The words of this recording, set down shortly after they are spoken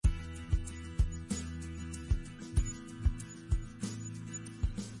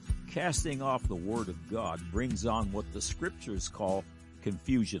Casting off the Word of God brings on what the Scriptures call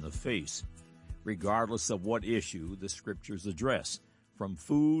confusion of faith, regardless of what issue the Scriptures address, from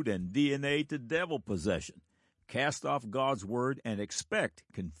food and DNA to devil possession. Cast off God's Word and expect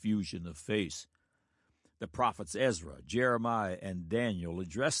confusion of faith. The prophets Ezra, Jeremiah, and Daniel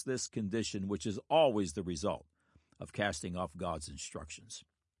address this condition, which is always the result of casting off God's instructions.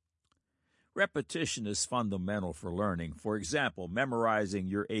 Repetition is fundamental for learning. For example, memorizing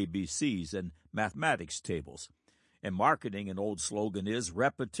your ABCs and mathematics tables. In marketing, an old slogan is,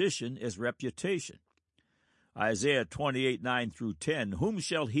 repetition is reputation. Isaiah 28:9-10, whom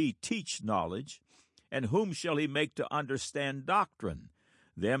shall he teach knowledge, and whom shall he make to understand doctrine?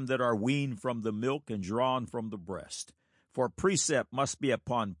 Them that are weaned from the milk and drawn from the breast. For precept must be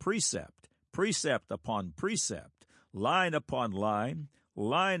upon precept, precept upon precept, line upon line,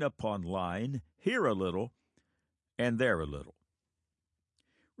 line upon line, here a little, and there a little.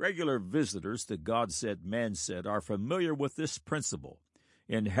 Regular visitors to God Said, Man Said are familiar with this principle.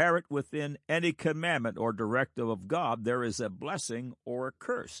 Inherent within any commandment or directive of God, there is a blessing or a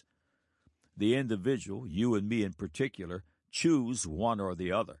curse. The individual, you and me in particular, choose one or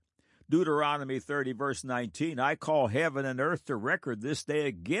the other. Deuteronomy 30, verse 19, I call heaven and earth to record this day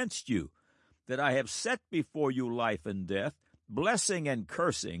against you, that I have set before you life and death, blessing and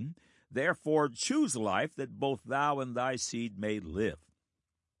cursing. Therefore choose life, that both thou and thy seed may live.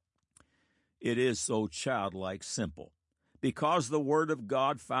 It is so childlike simple. Because the Word of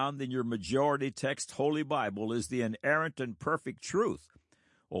God found in your majority text Holy Bible is the inerrant and perfect truth,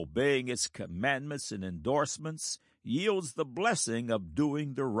 obeying its commandments and endorsements yields the blessing of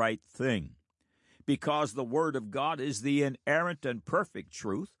doing the right thing. Because the Word of God is the inerrant and perfect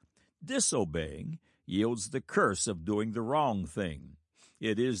truth, disobeying yields the curse of doing the wrong thing.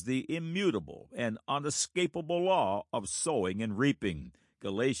 It is the immutable and unescapable law of sowing and reaping.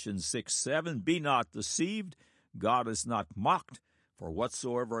 Galatians 6:7, be not deceived, God is not mocked, for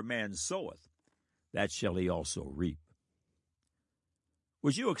whatsoever a man soweth, that shall he also reap.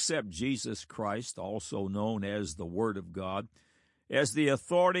 Would you accept Jesus Christ, also known as the Word of God, as the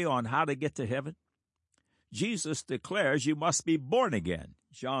authority on how to get to heaven? Jesus declares you must be born again.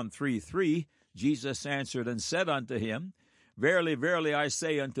 John 3:3, Jesus answered and said unto him, Verily, verily, I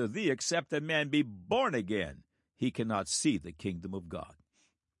say unto thee, except a man be born again, he cannot see the kingdom of God.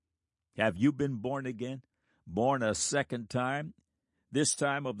 Have you been born again? Born a second time, this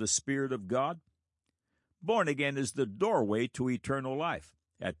time of the Spirit of God? Born again is the doorway to eternal life.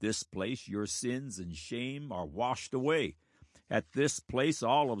 At this place, your sins and shame are washed away. At this place,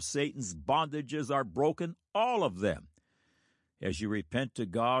 all of Satan's bondages are broken, all of them. As you repent to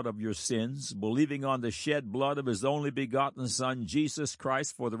God of your sins, believing on the shed blood of His only begotten Son, Jesus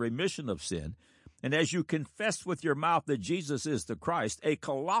Christ, for the remission of sin, and as you confess with your mouth that Jesus is the Christ, a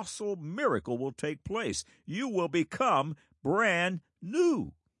colossal miracle will take place. You will become brand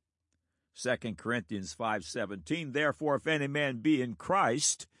new. 2 Corinthians 5:17, therefore, if any man be in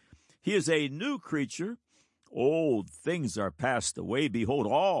Christ, he is a new creature. Old things are passed away. Behold,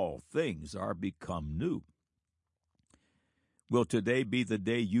 all things are become new. Will today be the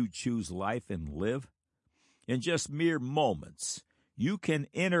day you choose life and live? In just mere moments, you can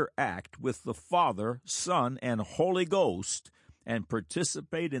interact with the Father, Son, and Holy Ghost and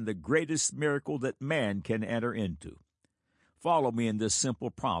participate in the greatest miracle that man can enter into. Follow me in this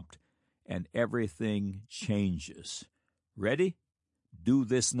simple prompt, and everything changes. Ready? Do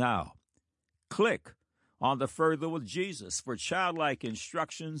this now. Click on the Further with Jesus for childlike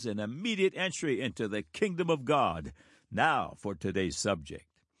instructions and immediate entry into the kingdom of God. Now for today's subject.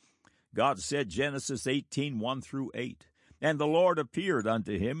 God said, Genesis 18:1-8, And the Lord appeared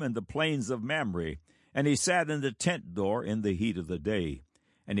unto him in the plains of Mamre, and he sat in the tent door in the heat of the day.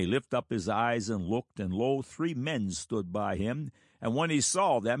 And he lifted up his eyes and looked, and lo, 3 men stood by him. And when he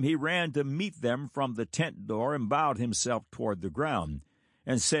saw them, he ran to meet them from the tent door, and bowed himself toward the ground,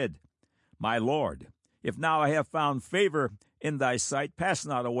 and said, My Lord, if now I have found favor in thy sight, pass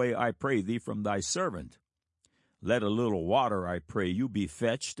not away, I pray thee, from thy servant. Let a little water, I pray you, be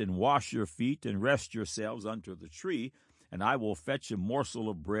fetched, and wash your feet, and rest yourselves under the tree, and I will fetch a morsel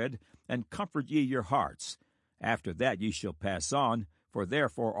of bread, and comfort ye your hearts. After that ye shall pass on, for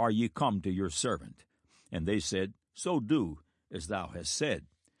therefore are ye come to your servant. And they said, So do, as thou hast said.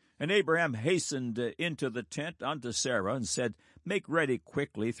 And Abraham hastened into the tent unto Sarah, and said, Make ready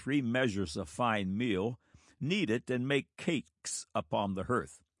quickly 3 measures of fine meal, knead it, and make cakes upon the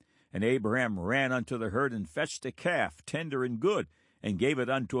hearth. And Abraham ran unto the herd, and fetched a calf, tender and good, and gave it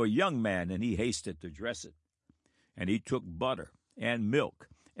unto a young man, and he hasted to dress it. And he took butter and milk,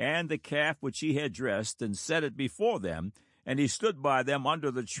 and the calf which he had dressed, and set it before them, And he stood by them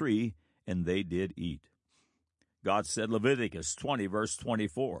under the tree, and they did eat. God said, Leviticus 20, verse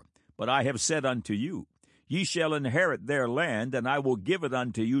 24, But I have said unto you, Ye shall inherit their land, and I will give it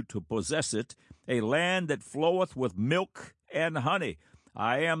unto you to possess it, a land that floweth with milk and honey.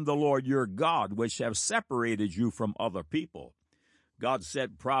 I am the Lord your God, which have separated you from other people. God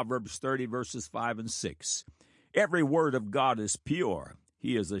said, Proverbs 30, verses 5 and 6, Every word of God is pure.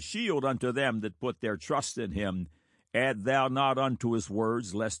 He is a shield unto them that put their trust in him. Add thou not unto his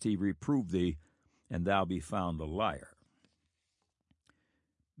words, lest he reprove thee, and thou be found a liar.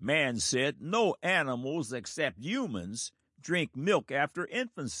 Man said, No animals except humans drink milk after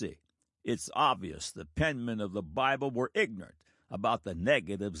infancy. It's obvious the penmen of the Bible were ignorant about the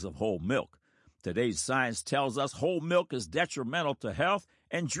negatives of whole milk. Today's science tells us whole milk is detrimental to health,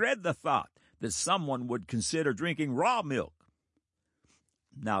 and dread the thought that someone would consider drinking raw milk.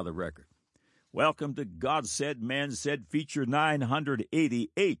 Now the record. Welcome to God Said, Man Said, feature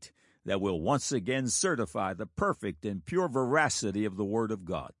 988, that will once again certify the perfect and pure veracity of the Word of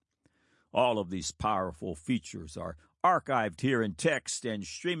God. All of these powerful features are archived here in text and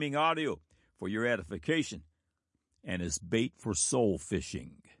streaming audio for your edification and as bait for soul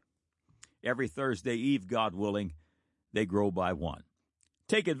fishing. Every Thursday eve, God willing, they grow by one.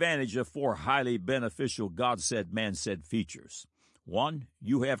 Take advantage of 4 highly beneficial God Said, Man Said features. 1,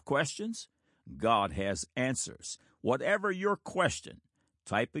 you have questions? God has answers. Whatever your question,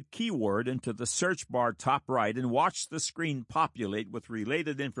 type a keyword into the search bar top right and watch the screen populate with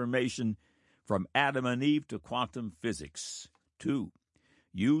related information from Adam and Eve to quantum physics. 2,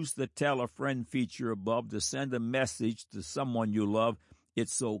 use the Tell a Friend feature above to send a message to someone you love.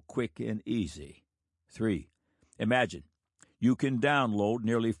 It's so quick and easy. 3, imagine you can download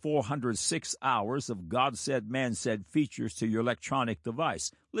nearly 406 hours of God Said, Man Said features to your electronic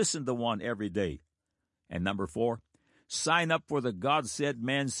device. Listen to one every day. And number 4, sign up for the God Said,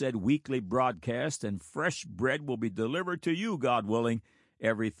 Man Said weekly broadcast, and fresh bread will be delivered to you, God willing,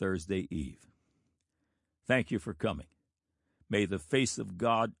 every Thursday eve. Thank you for coming. May the face of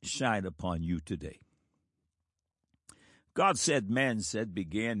God shine upon you today. God Said, Man Said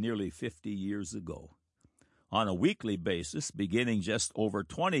began nearly 50 years ago. On a weekly basis, beginning just over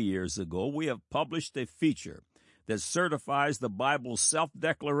 20 years ago, we have published a feature that certifies the Bible's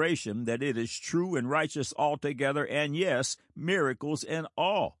self-declaration that it is true and righteous altogether, and yes, miracles and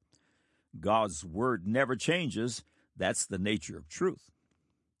all. God's Word never changes. That's the nature of truth.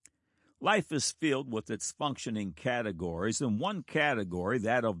 Life is filled with its functioning categories, and one category,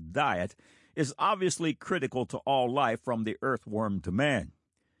 that of diet, is obviously critical to all life from the earthworm to man.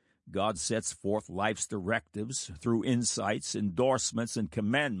 God sets forth life's directives through insights, endorsements, and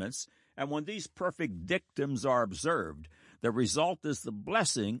commandments, and when these perfect dictums are observed, the result is the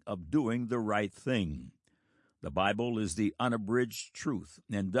blessing of doing the right thing. The Bible is the unabridged truth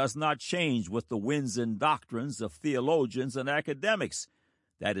and does not change with the winds and doctrines of theologians and academics.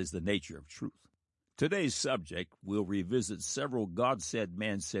 That is the nature of truth. Today's subject will revisit several God Said,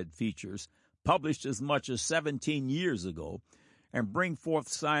 Man Said features published as much as 17 years ago and bring forth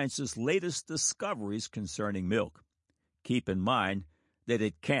science's latest discoveries concerning milk. Keep in mind that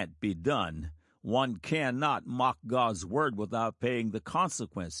it can't be done. One cannot mock God's Word without paying the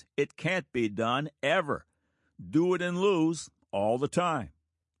consequence. It can't be done ever. Do it and lose all the time.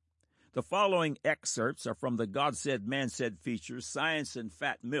 The following excerpts are from the God Said, Man Said features, Science and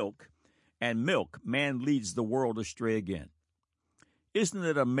Fat Milk, and Milk, Man Leads the World Astray Again. Isn't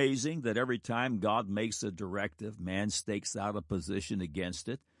it amazing that every time God makes a directive, man stakes out a position against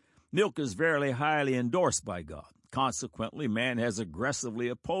it? Milk is very highly endorsed by God. Consequently, man has aggressively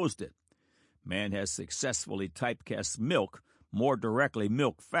opposed it. Man has successfully typecast milk, more directly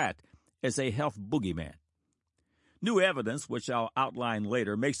milk fat, as a health boogeyman. New evidence, which I'll outline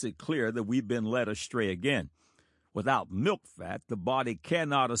later, makes it clear that we've been led astray again. Without milk fat, the body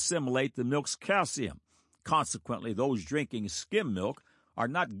cannot assimilate the milk's calcium. Consequently, those drinking skim milk are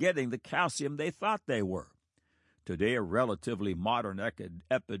not getting the calcium they thought they were. Today, a relatively modern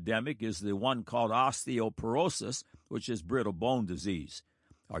epidemic is the one called osteoporosis, which is brittle bone disease.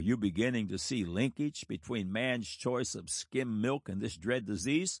 Are you beginning to see linkage between man's choice of skim milk and this dread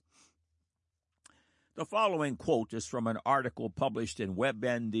disease? The following quote is from an article published in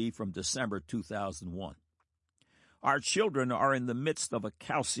WebMD from December 2001. Our children are in the midst of a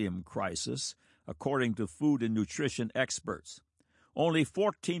calcium crisis, according to food and nutrition experts. Only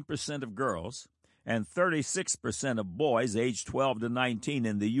 14% of girls and 36% of boys aged 12 to 19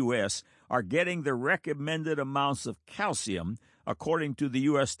 in the U.S. are getting the recommended amounts of calcium, according to the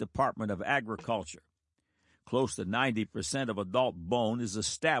U.S. Department of Agriculture. Close to 90% of adult bone is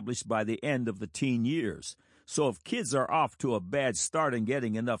established by the end of the teen years, So if kids are off to a bad start in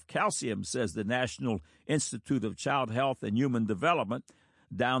getting enough calcium, says the National Institute of Child Health and Human Development,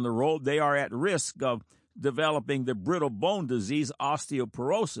 down the road they are at risk of developing the brittle bone disease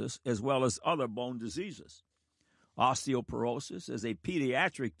osteoporosis as well as other bone diseases. Osteoporosis is a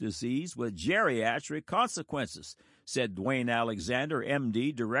pediatric disease with geriatric consequences, said Dwayne Alexander,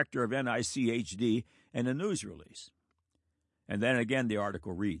 MD, director of NICHD, in a news release. And then again the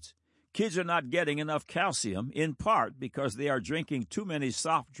article reads, kids are not getting enough calcium, in part because they are drinking too many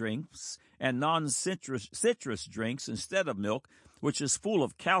soft drinks and non-citrus drinks instead of milk, which is full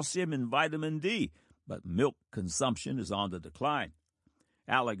of calcium and vitamin D, but milk consumption is on the decline.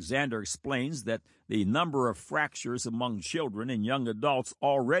 Alexander explains that the number of fractures among children and young adults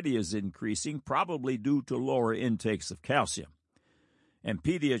already is increasing, probably due to lower intakes of calcium. And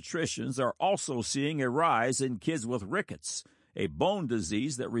pediatricians are also seeing a rise in kids with rickets, a bone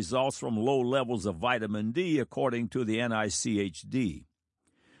disease that results from low levels of vitamin D, according to the NICHD.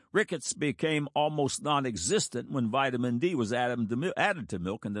 Rickets became almost non-existent when vitamin D was added to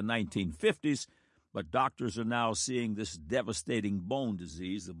milk in the 1950s, but doctors are now seeing this devastating bone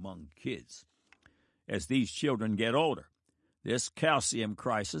disease among kids. As these children get older, this calcium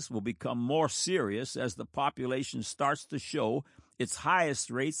crisis will become more serious as the population starts to show its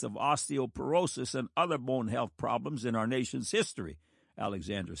highest rates of osteoporosis and other bone health problems in our nation's history,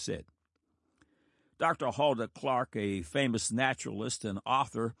 Alexander said. Dr. Hulda Clark, a famous naturalist and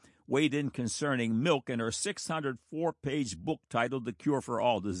author, weighed in concerning milk in her 604-page book titled The Cure for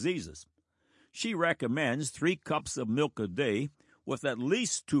All Diseases. She recommends 3 cups of milk a day with at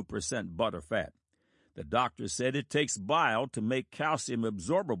least 2% butterfat. The doctor said it takes bile to make calcium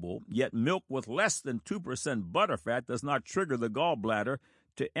absorbable, yet milk with less than 2% butterfat does not trigger the gallbladder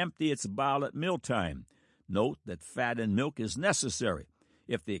to empty its bile at mealtime. Note that fat in milk is necessary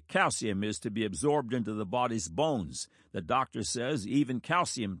if the calcium is to be absorbed into the body's bones. The doctor says even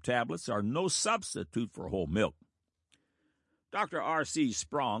calcium tablets are no substitute for whole milk. Dr. R.C.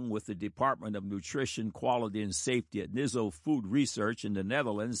 Sprong with the Department of Nutrition, Quality, and Safety at NIZO Food Research in the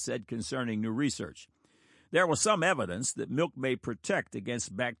Netherlands said concerning new research, there was some evidence that milk may protect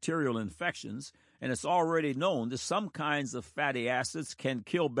against bacterial infections, and it's already known that some kinds of fatty acids can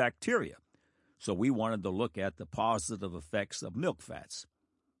kill bacteria. So we wanted to look at the positive effects of milk fats.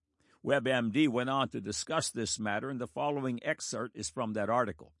 WebMD went on to discuss this matter, and the following excerpt is from that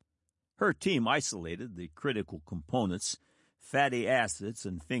article. Her team isolated the critical components, fatty acids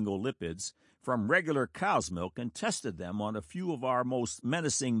and phingolipids, from regular cow's milk and tested them on a few of our most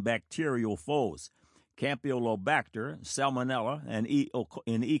menacing bacterial foes, Campylobacter, Salmonella, and E.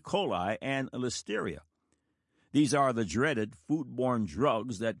 coli, and Listeria. These are the dreaded foodborne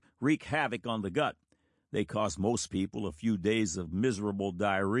drugs that wreak havoc on the gut. They cause most people a few days of miserable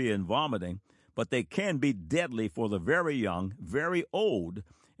diarrhea and vomiting, but they can be deadly for the very young, very old,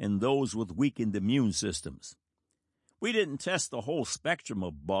 and those with weakened immune systems. We didn't test the whole spectrum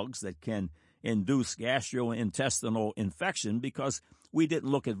of bugs that can induce gastrointestinal infection because we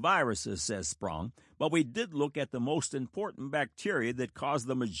didn't look at viruses, says Sprong, but we did look at the most important bacteria that cause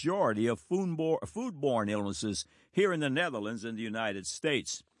the majority of foodborne illnesses here in the Netherlands and the United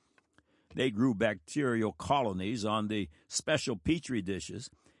States. They grew bacterial colonies on the special Petri dishes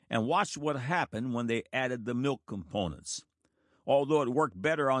and watched what happened when they added the milk components. Although it worked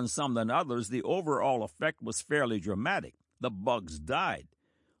better on some than others, the overall effect was fairly dramatic. The bugs died.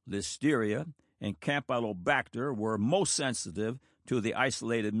 Listeria and Campylobacter were most sensitive to the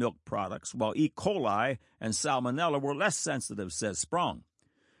isolated milk products, while E. coli and Salmonella were less sensitive, says Sprong.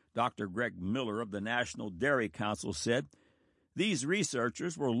 Dr. Greg Miller of the National Dairy Council said, these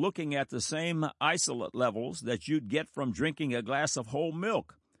researchers were looking at the same isolate levels that you'd get from drinking a glass of whole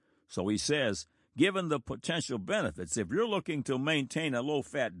milk. So he says, given the potential benefits, if you're looking to maintain a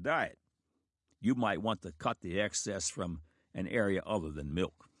low-fat diet, you might want to cut the excess from an area other than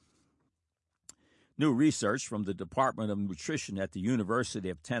milk. New research from the Department of Nutrition at the University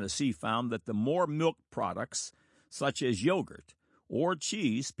of Tennessee found that the more milk products, such as yogurt or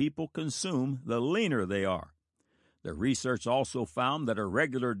cheese, people consume, the leaner they are. The research also found that a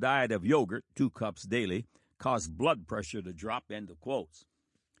regular diet of yogurt, 2 cups daily, caused blood pressure to drop, end of quotes.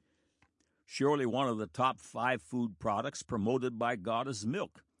 Surely one of the top 5 food products promoted by God is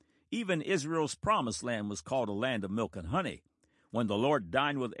milk. Even Israel's promised land was called a land of milk and honey. When the Lord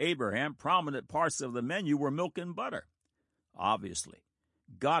dined with Abraham, prominent parts of the menu were milk and butter. Obviously,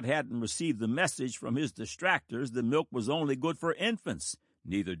 God hadn't received the message from his distractors that milk was only good for infants.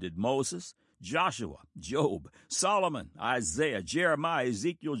 Neither did Moses, Joshua, Job, Solomon, Isaiah, Jeremiah,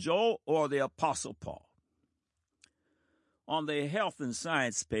 Ezekiel, Joel, or the Apostle Paul. On the Health and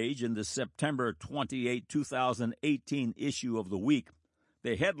Science page in the September 28, 2018 issue of The Week,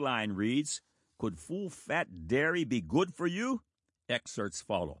 the headline reads, "Could full-fat dairy be good for you?" Excerpts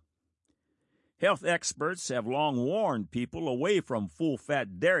follow. Health experts have long warned people away from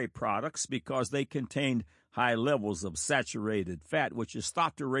full-fat dairy products because they contain high levels of saturated fat, which is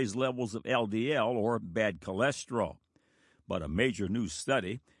thought to raise levels of LDL, or bad cholesterol. But a major new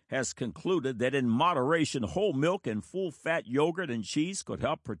study has concluded that in moderation, whole milk and full-fat yogurt and cheese could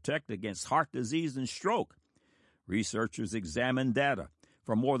help protect against heart disease and stroke. Researchers examined data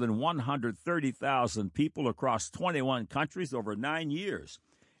from more than 130,000 people across 21 countries over 9 years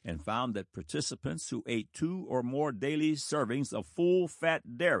and found that participants who ate 2 or more daily servings of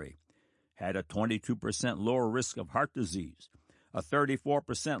full-fat dairy had a 22% lower risk of heart disease, a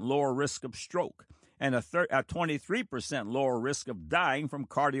 34% lower risk of stroke, and a 23% lower risk of dying from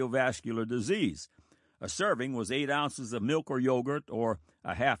cardiovascular disease. A serving was 8 ounces of milk or yogurt or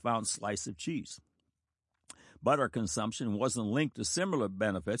a half-ounce slice of cheese. Butter consumption wasn't linked to similar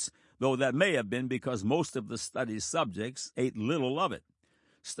benefits, though that may have been because most of the study's subjects ate little of it.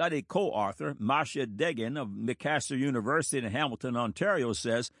 Study co-author Masha Degin of Macassar University in Hamilton, Ontario,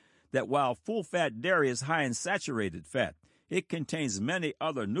 says that while full-fat dairy is high in saturated fat, it contains many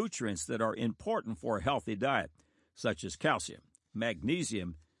other nutrients that are important for a healthy diet, such as calcium,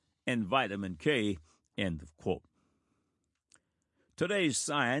 magnesium, and vitamin K, end of quote. Today's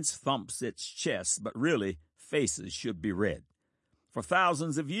science thumps its chest, but really, faces should be read. For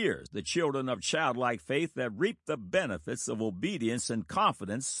thousands of years, the children of childlike faith have reaped the benefits of obedience and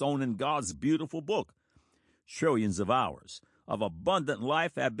confidence sown in God's beautiful book. Trillions of hours of abundant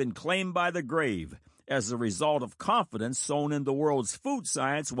life have been claimed by the grave as a result of confidence sown in the world's food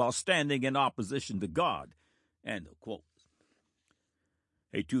science while standing in opposition to God. End of quote.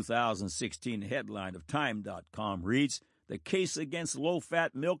 A 2016 headline of Time.com reads, "The case against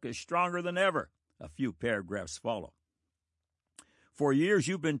low-fat milk is stronger than ever." A few paragraphs follow. For years,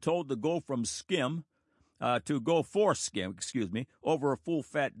 you've been told to go for skim over a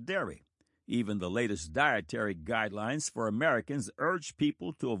full-fat dairy. Even the latest dietary guidelines for Americans urge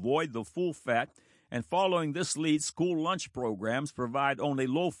people to avoid the full fat, and following this lead, school lunch programs provide only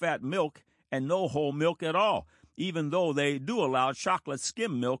low-fat milk and no whole milk at all, even though they do allow chocolate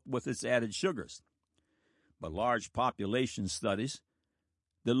skim milk with its added sugars. But large population studies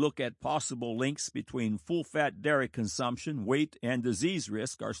that look at possible links between full-fat dairy consumption, weight, and disease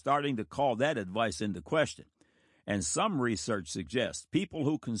risk are starting to call that advice into question. And some research suggests people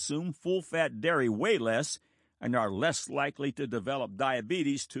who consume full-fat dairy weigh less and are less likely to develop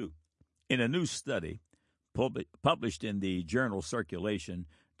diabetes, too. In a new study published in the journal Circulation,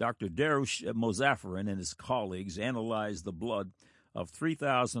 Dr. Darush Mozafarian and his colleagues analyzed the blood of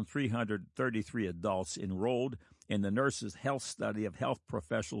 3,333 adults enrolled in the Nurses' Health Study of Health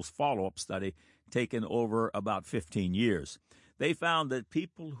Professionals follow-up study taken over about 15 years. They found that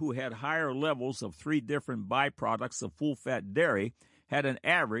people who had higher levels of 3 different byproducts of full-fat dairy had an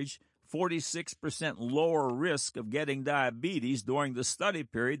average 46% lower risk of getting diabetes during the study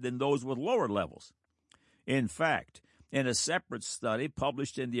period than those with lower levels. In fact, in a separate study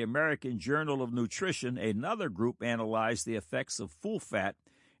published in the American Journal of Nutrition, another group analyzed the effects of full-fat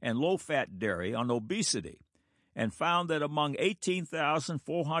and low-fat dairy on obesity and found that among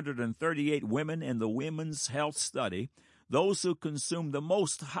 18,438 women in the Women's Health Study, those who consumed the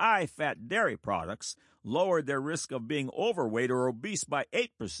most high-fat dairy products lowered their risk of being overweight or obese by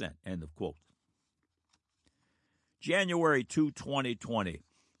 8%, end of quote. January 2, 2020,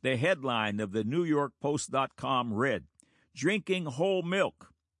 the headline of the NewYorkPost.com read, "Drinking whole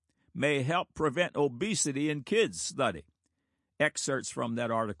milk may help prevent obesity in kids study." Excerpts from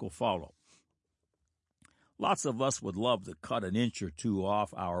that article follow. Lots of us would love to cut an inch or two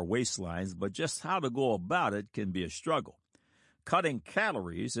off our waistlines, but just how to go about it can be a struggle. Cutting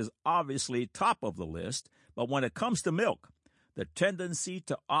calories is obviously top of the list, but when it comes to milk, the tendency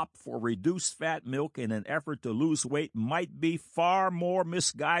to opt for reduced fat milk in an effort to lose weight might be far more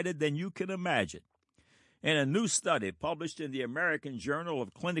misguided than you can imagine. In a new study published in the American Journal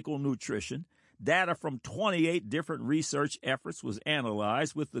of Clinical Nutrition, data from 28 different research efforts was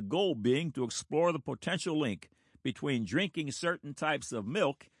analyzed, with the goal being to explore the potential link between drinking certain types of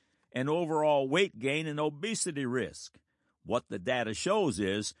milk and overall weight gain and obesity risk. What the data shows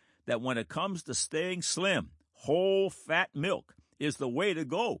is that when it comes to staying slim, whole fat milk is the way to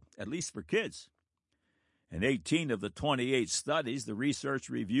go, at least for kids. In 18 of the 28 studies the research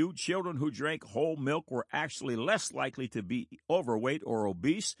reviewed, children who drank whole milk were actually less likely to be overweight or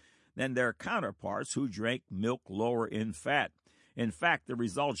obese than their counterparts who drank milk lower in fat. In fact, the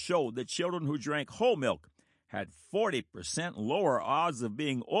results showed that children who drank whole milk had 40% lower odds of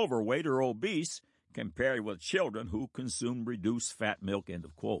being overweight or obese compared with children who consumed reduced fat milk, end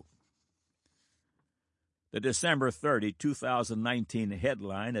of quote. The December 30, 2019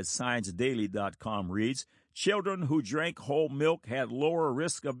 headline at ScienceDaily.com reads, "Children who drank whole milk had lower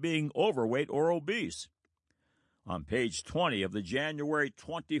risk of being overweight or obese." On page 20 of the January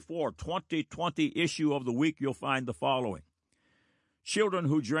 24, 2020 issue of the week, you'll find the following. Children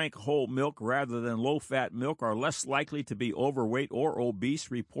who drank whole milk rather than low-fat milk are less likely to be overweight or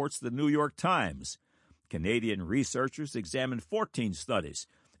obese, reports the New York Times. Canadian researchers examined 14 studies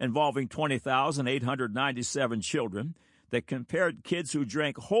involving 20,897 children that compared kids who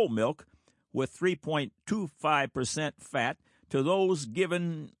drank whole milk with 3.25% fat to those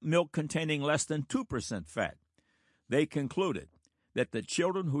given milk containing less than 2% fat. They concluded that the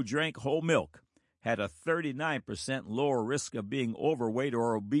children who drank whole milk had a 39% lower risk of being overweight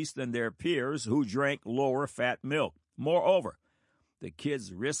or obese than their peers who drank lower fat milk. Moreover, the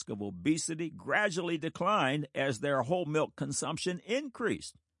kids' risk of obesity gradually declined as their whole milk consumption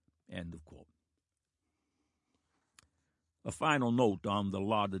increased. End of quote. A final note on the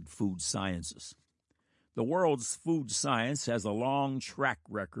lauded food sciences. The world's food science has a long track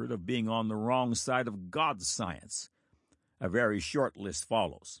record of being on the wrong side of God's science. A very short list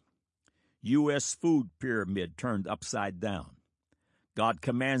follows. U.S. food pyramid turned upside down. God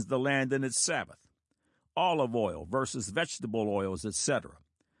commands the land in its Sabbath. Olive oil versus vegetable oils, etc.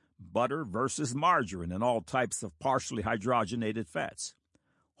 Butter versus margarine and all types of partially hydrogenated fats.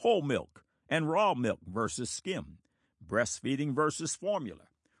 Whole milk and raw milk versus skim. Breastfeeding versus formula.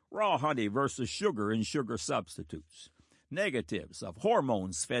 Raw honey versus sugar and sugar substitutes. Negatives of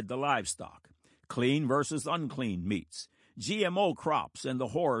hormones fed to livestock. Clean versus unclean meats. GMO crops and the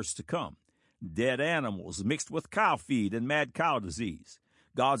horrors to come. Dead animals mixed with cow feed and mad cow disease.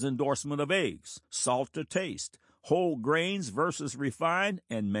 God's endorsement of eggs, salt to taste, whole grains versus refined,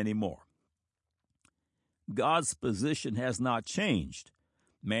 and many more. God's position has not changed.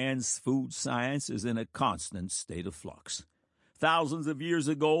 Man's food science is in a constant state of flux. Thousands of years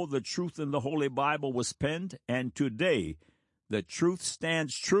ago, the truth in the Holy Bible was penned, and today, the truth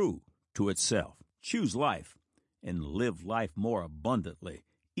stands true to itself. Choose life and live life more abundantly,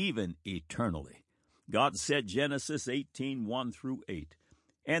 even eternally. God said, Genesis 18:1-8,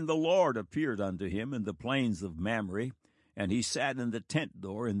 "And the Lord appeared unto him in the plains of Mamre, and he sat in the tent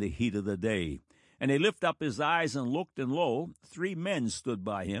door in the heat of the day. And he lifted up his eyes and looked, and lo, 3 men stood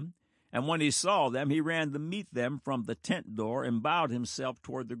by him. And when he saw them, he ran to meet them from the tent door, and bowed himself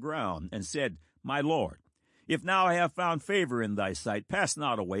toward the ground, and said, My Lord, if now I have found favor in thy sight, pass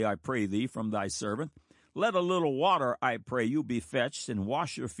not away, I pray thee, from thy servant. Let a little water, I pray you, be fetched, and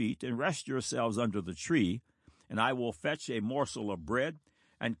wash your feet, and rest yourselves under the tree. And I will fetch a morsel of bread,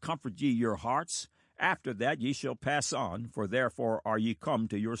 and comfort ye your hearts. After that ye shall pass on, for therefore are ye come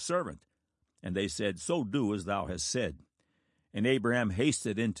to your servant. And they said, So do as thou hast said. And Abraham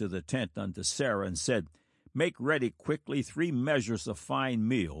hasted into the tent unto Sarah, and said, Make ready quickly 3 measures of fine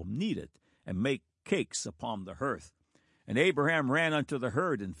meal, knead it, and make cakes upon the hearth. And Abraham ran unto the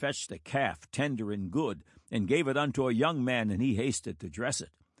herd, and fetched a calf, tender and good, and gave it unto a young man, and he hasted to dress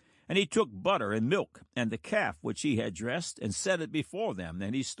it. And he took butter and milk, and the calf which he had dressed, and set it before them.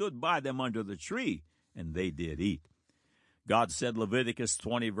 And he stood by them under the tree, and they did eat. God said, Leviticus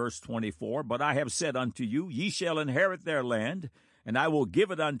 20:24, But I have said unto you, Ye shall inherit their land, and I will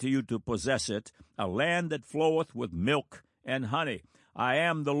give it unto you to possess it, a land that floweth with milk and honey. I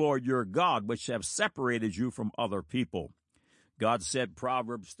am the Lord your God, which have separated you from other people. God said,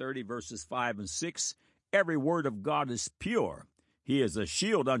 Proverbs 30:5-6, Every word of God is pure. He is a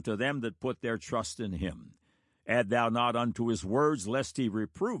shield unto them that put their trust in him. Add thou not unto his words, lest he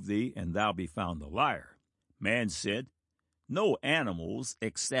reprove thee, and thou be found a liar. Man said, No animals,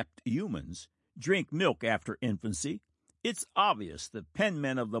 except humans, drink milk after infancy. It's obvious the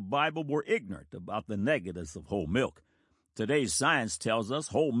penmen of the Bible were ignorant about the negatives of whole milk. Today's science tells us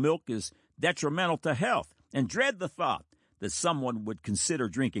whole milk is detrimental to health, and dread the thought that someone would consider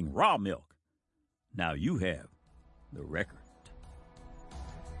drinking raw milk. Now you have the record.